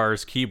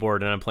 guitars,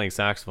 keyboard, and I'm playing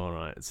saxophone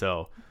on it.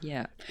 So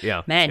yeah,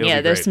 man,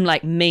 there's some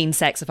like mean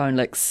saxophone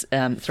licks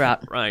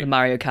throughout the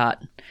Mario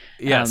Kart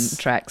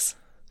tracks.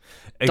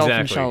 Exactly.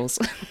 Dolphin Shoals.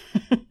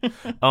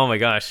 Oh my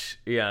gosh,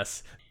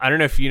 yes. I don't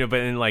know if you know,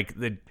 but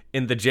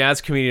in the jazz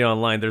community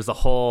online, there's a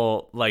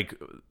whole, like,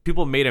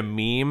 people made a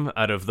meme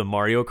out of the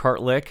Mario Kart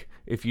lick,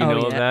 if you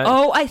know that.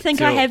 Oh, I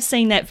think I have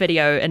seen that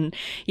video, and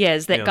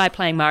it's that guy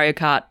playing Mario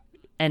Kart,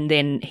 and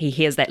then he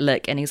hears that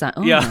lick, and he's like,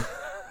 oh. Yeah.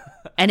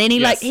 And then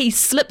he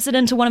slips it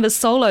into one of his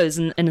solos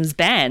in his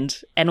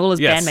band, and all his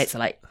bandmates are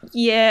like,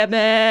 yeah,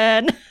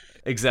 man.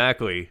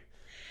 Exactly.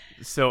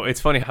 So it's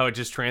funny how it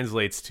just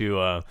translates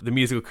to the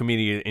musical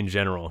community in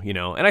general,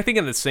 and I think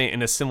in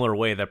a similar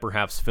way that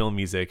perhaps film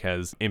music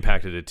has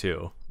impacted it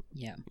too.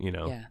 Yeah.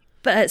 Yeah.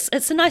 But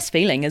it's a nice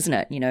feeling, isn't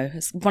it?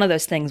 It's one of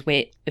those things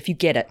where if you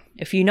get it,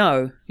 if you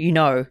know,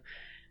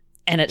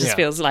 and it just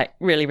feels like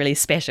really, really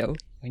special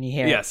when you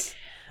hear it. Yes.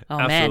 Oh,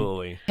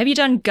 absolutely. Man. Have you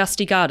done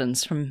Gusty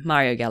Gardens from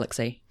Mario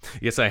Galaxy?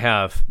 Yes, I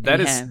have.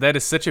 That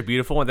is such a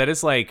beautiful one. That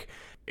is like,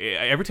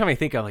 every time I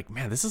think, I'm like,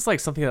 man, this is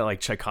like something that like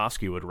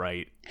Tchaikovsky would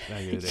write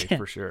back in the day,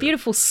 for sure.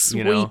 Beautiful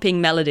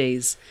sweeping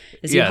melodies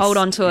as you hold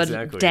onto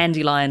a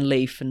dandelion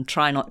leaf and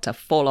try not to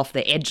fall off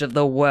the edge of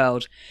the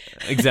world.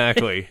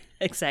 Exactly.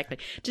 Exactly.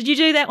 Did you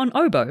do that on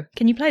oboe?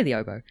 Can you play the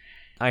oboe?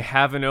 I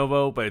have an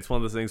oboe, but it's one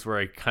of those things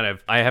where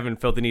I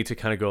haven't felt the need to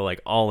kind of go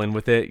like all in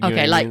with it.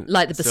 Okay, like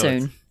the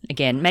bassoon.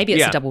 Again, maybe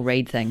it's a double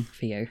reed thing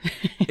for you.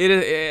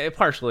 It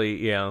partially,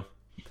 yeah.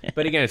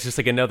 But again, it's just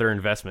like another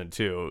investment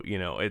too.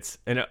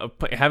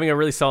 Having a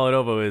really solid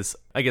oboe is,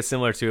 I guess,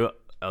 similar to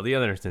the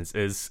other instance,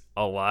 is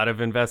a lot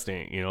of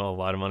investing. A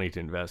lot of money to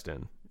invest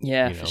in.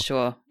 Yeah, for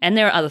sure. And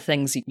there are other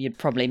things you'd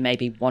probably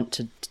maybe want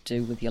to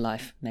do with your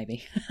life,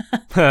 maybe.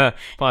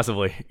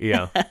 Possibly,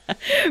 yeah.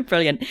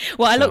 Brilliant.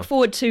 Well, I look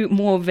forward to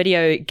more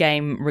video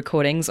game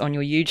recordings on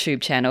your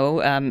YouTube channel.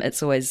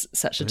 It's always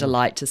such a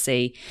delight to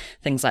see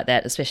things like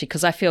that, especially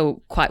because I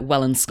feel quite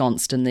well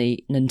ensconced in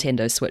the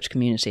Nintendo Switch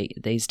community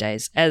these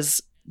days, as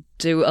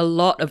do a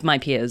lot of my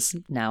peers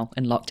now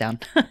in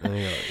lockdown.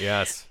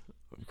 Yes,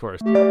 of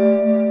course.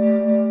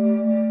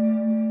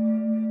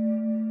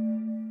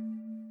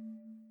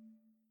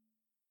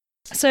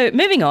 So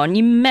moving on,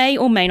 you may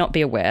or may not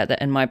be aware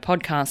that in my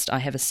podcast, I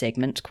have a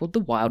segment called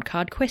the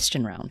Wildcard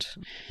Question Round.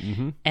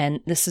 Mm-hmm. And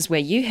this is where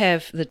you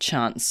have the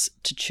chance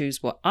to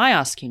choose what I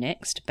ask you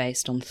next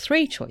based on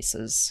 3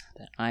 choices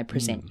that I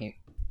present you.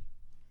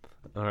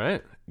 All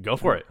right, go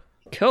for it.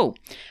 Cool.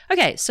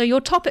 Okay, so your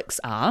topics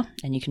are,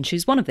 and you can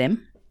choose one of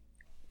them,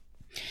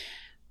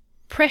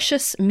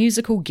 precious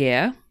musical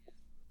gear,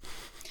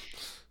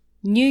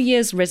 New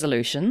Year's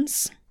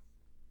resolutions,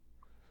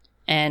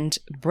 and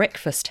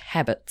breakfast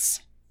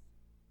habits.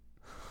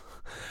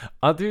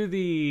 I'll do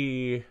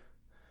the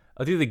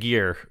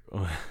gear.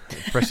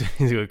 Precious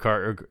musical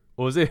car.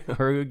 What was it?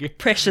 Gear?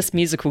 Precious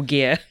musical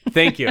gear.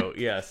 Thank you.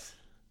 Yes.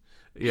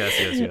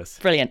 Yes.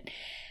 Brilliant.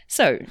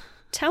 So,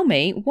 tell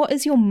me, what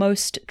is your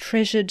most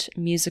treasured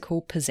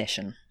musical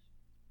possession?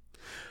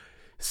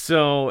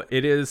 So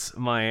it is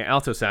my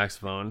alto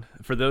saxophone.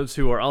 For those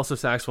who are also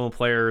saxophone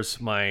players,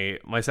 my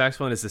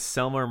saxophone is the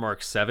Selmer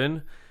Mark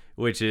 7,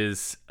 which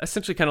is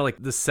essentially kind of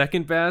like the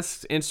second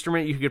best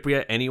instrument you could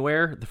get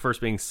anywhere, the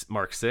first being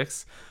Mark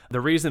 6. The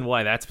reason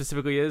why that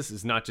specifically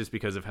is not just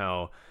because of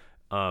how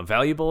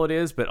valuable it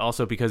is, but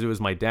also because it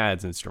was my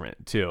dad's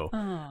instrument too.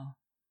 Oh,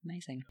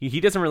 amazing. He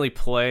doesn't really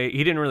play.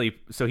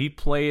 So he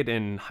played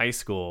in high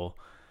school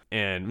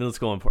and middle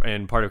school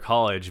and part of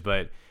college,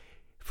 but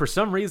for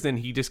some reason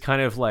he just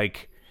kind of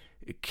like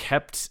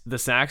kept the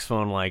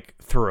saxophone like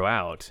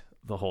throughout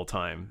the whole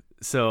time.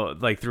 So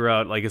like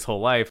throughout like his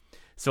whole life.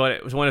 So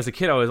when I was a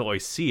kid, I would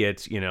always see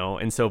it,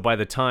 and so by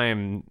the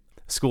time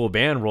school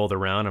band rolled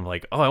around, I'm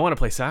like, oh, I want to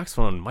play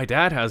saxophone. My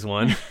dad has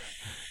one,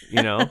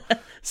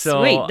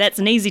 So sweet, that's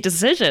an easy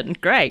decision.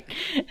 Great.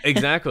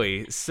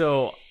 Exactly.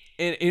 So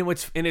and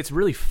it's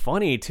really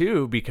funny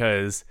too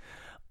because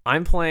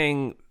I'm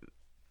playing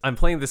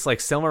this like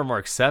Selmer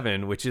Mark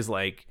 7, which is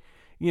like,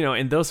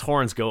 and those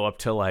horns go up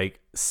to like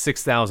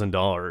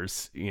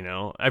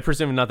 $6,000. I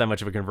presume not that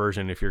much of a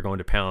conversion if you're going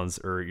to pounds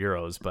or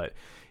euros, but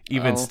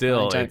even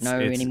still, I don't know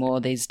anymore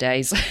these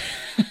days.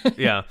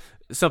 Yeah,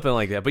 something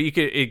like that. But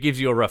it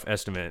gives you a rough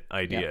estimate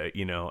idea,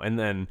 And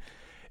then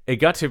it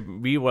got to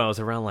me when I was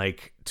around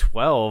like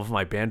 12.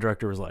 My band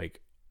director was like,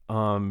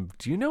 "Do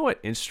you know what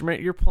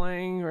instrument you're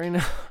playing right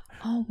now?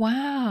 Oh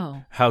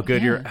wow! How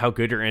good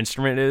your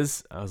instrument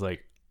is?" I was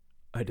like,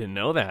 "I didn't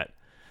know that."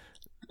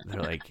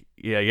 They're like,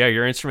 yeah,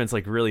 your instrument's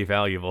like really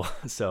valuable.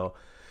 So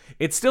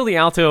it's still the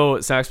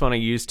alto saxophone I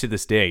use to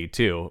this day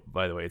too,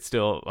 by the way. It's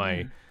still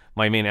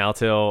my main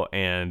alto,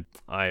 and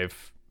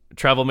I've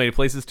traveled many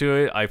places to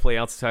it. I play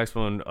alto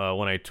saxophone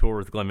when I tour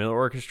with Glenn Miller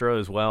Orchestra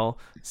as well.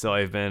 So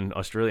I've been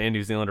Australia and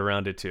New Zealand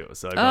around it too.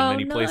 So I've gone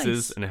many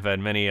places and have had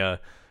many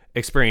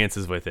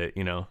experiences with it,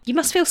 You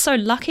must feel so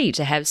lucky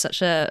to have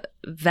such a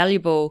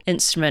valuable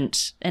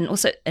instrument, and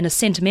also in a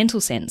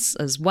sentimental sense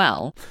as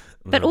well.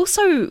 But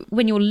also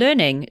when you're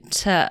learning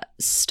to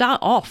start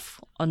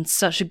off on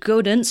such a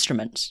good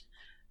instrument,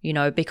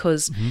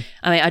 because,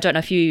 I mean, I don't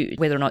know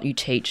whether or not you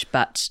teach,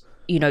 but,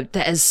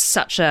 that is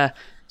such a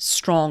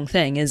strong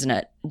thing, isn't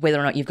it? Whether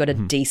or not you've got a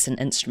decent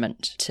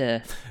instrument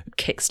to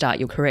kickstart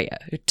your career,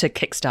 to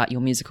kickstart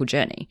your musical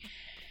journey.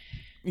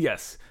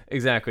 Yes,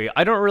 exactly.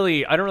 I don't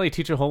really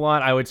teach a whole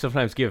lot. I would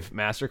sometimes give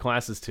master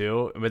classes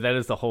too, but that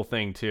is the whole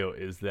thing too,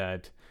 is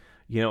that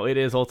it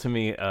is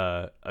ultimately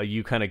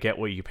you kind of get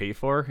what you pay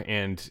for,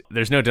 and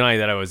there's no denying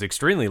that I was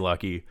extremely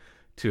lucky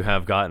to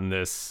have gotten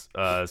this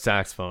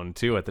saxophone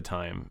too at the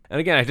time. And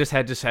again, I just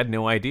had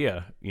no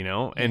idea,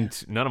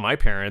 and none of my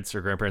parents or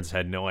grandparents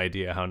had no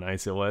idea how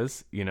nice it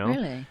was,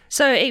 Really?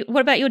 So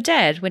what about your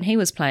dad when he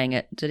was playing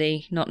it? Did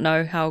he not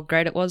know how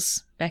great it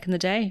was back in the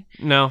day?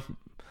 No,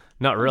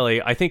 not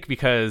really. I think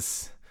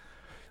because,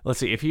 let's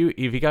see, if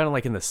you got it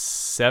like in the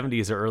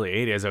 70s or early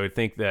 80s, I would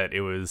think that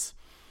it was...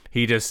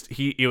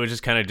 it was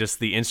just kind of just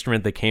the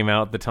instrument that came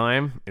out at the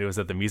time. It was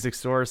at the music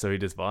store, so he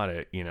just bought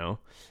it,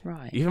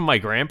 Right. Even my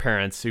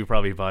grandparents who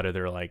probably bought it,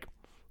 they're like,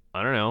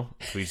 I don't know,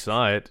 we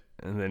saw it,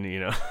 and then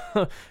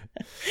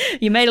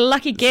You made a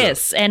lucky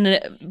guess, and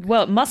it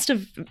must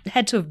have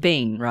had to have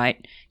been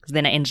right, because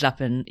then it ended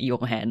up in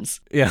your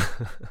hands. Yeah.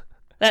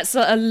 That's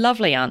a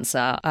lovely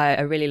answer. I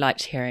really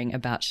liked hearing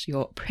about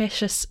your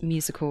precious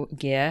musical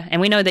gear. And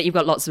we know that you've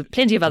got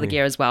plenty of other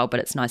gear as well, but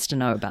it's nice to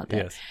know about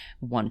that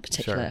one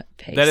particular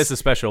piece. That is a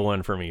special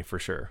one for me, for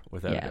sure,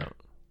 without a doubt.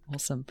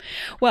 Awesome.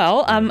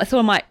 Well, I thought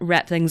I might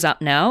wrap things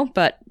up now,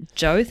 but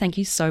Joe, thank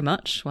you so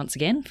much once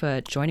again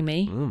for joining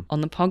me on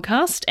the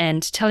podcast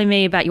and telling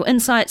me about your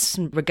insights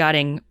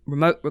regarding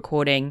remote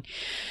recording,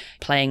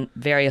 playing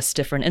various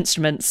different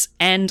instruments,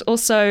 and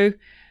also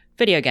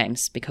video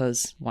games,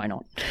 because why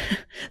not?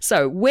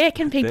 So where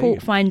can people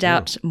find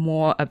out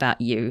more about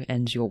you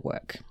and your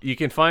work? You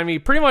can find me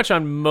pretty much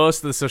on most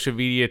of the social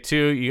media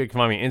too. You can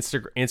find me on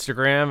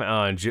Instagram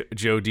on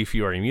Joe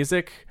DiFiore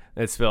Music.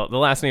 That's spelled, the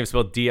last name is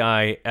spelled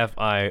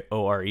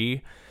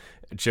DiFiore,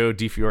 Joe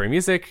DiFiore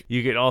Music.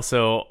 You could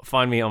also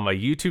find me on my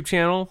YouTube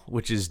channel,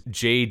 which is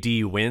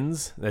JD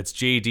Wins. That's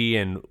JD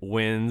and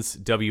Wins,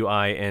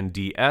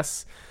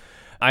 WINDS.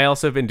 I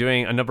also have been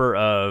doing a number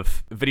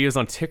of videos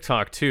on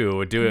TikTok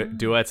too,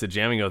 duets and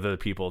jamming with other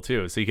people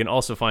too. So you can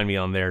also find me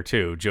on there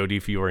too, Joe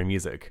DiFiore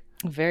Music.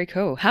 Very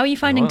cool. How are you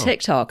finding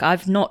TikTok?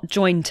 I've not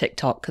joined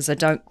TikTok because I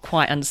don't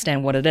quite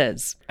understand what it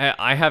is.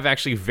 I have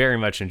actually very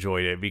much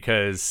enjoyed it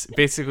because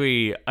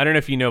basically, I don't know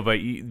if you know,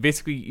 but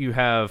you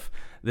have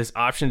this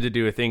option to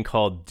do a thing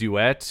called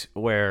duet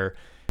where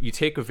you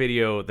take a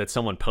video that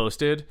someone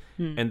posted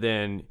and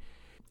then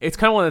it's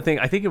kind of one of the things,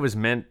 I think it was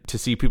meant to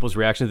see people's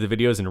reactions to the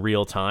videos in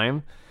real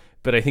time,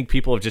 but I think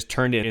people have just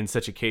turned it in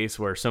such a case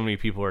where so many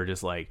people are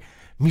just like,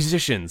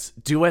 musicians,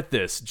 duet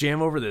this,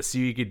 jam over this,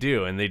 see what you could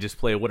do, and they just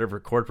play whatever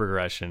chord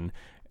progression,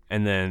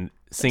 and then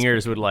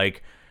singers would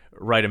like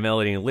write a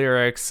melody and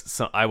lyrics.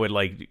 So I would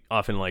like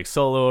often like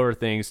solo over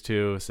things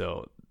too.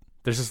 So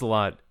there's just a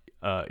lot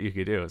you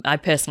could do. I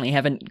personally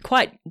haven't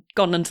quite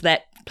gotten into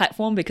that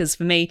platform because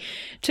for me,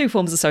 2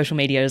 forms of social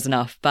media is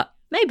enough, but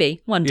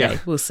maybe one day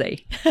we'll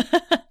see.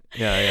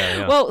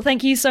 Yeah. Well,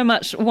 thank you so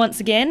much once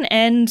again,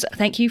 and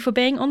thank you for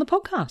being on the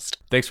podcast.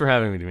 Thanks for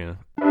having me, Davina.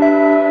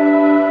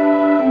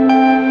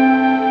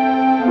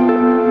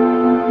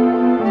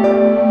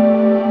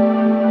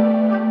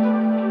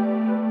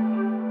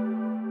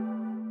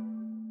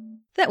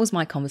 That was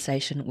my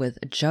conversation with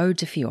Joe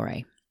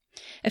DiFiore.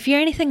 If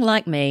you're anything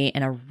like me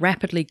in a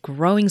rapidly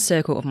growing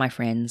circle of my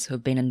friends who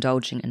have been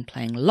indulging in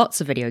playing lots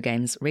of video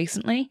games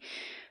recently,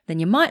 then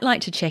you might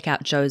like to check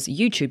out Joe's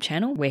YouTube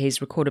channel where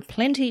he's recorded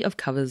plenty of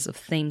covers of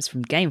themes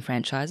from game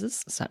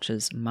franchises such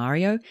as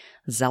Mario,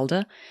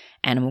 Zelda,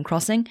 Animal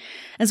Crossing,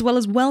 as well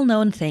as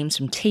well-known themes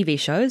from TV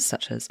shows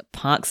such as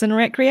Parks and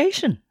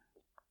Recreation.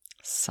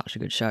 Such a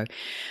good show.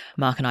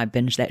 Mark and I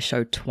binged that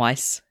show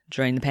twice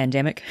during the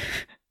pandemic.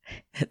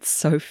 It's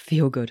so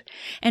feel-good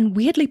and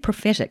weirdly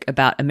prophetic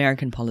about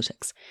American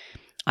politics.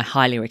 I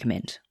highly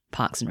recommend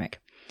Parks and Rec.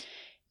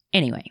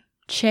 Anyway,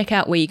 check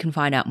out where you can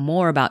find out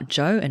more about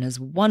Joe and his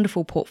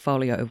wonderful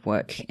portfolio of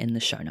work in the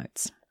show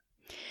notes.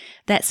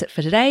 That's it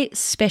for today.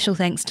 Special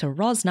thanks to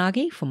Roz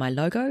Nagy for my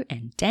logo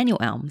and Daniel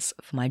Elms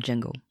for my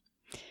jingle.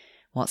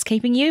 What's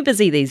keeping you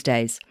busy these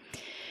days?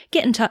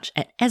 Get in touch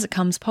at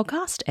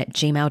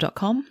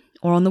asitcomespodcast@gmail.com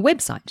or on the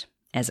website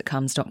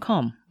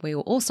asitcomes.com, where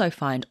you'll also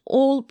find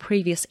all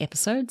previous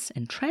episodes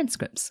and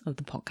transcripts of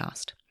the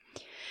podcast.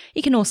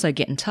 You can also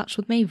get in touch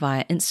with me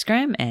via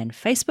Instagram and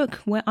Facebook,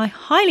 where I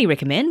highly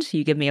recommend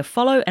you give me a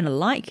follow and a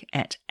like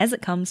at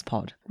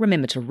asitcomespod.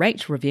 Remember to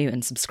rate, review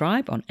and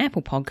subscribe on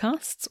Apple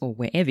Podcasts or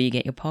wherever you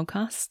get your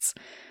podcasts.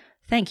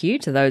 Thank you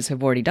to those who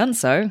have already done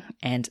so,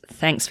 and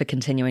thanks for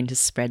continuing to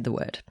spread the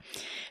word.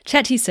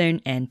 Chat to you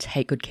soon and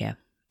take good care.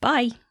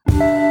 Bye!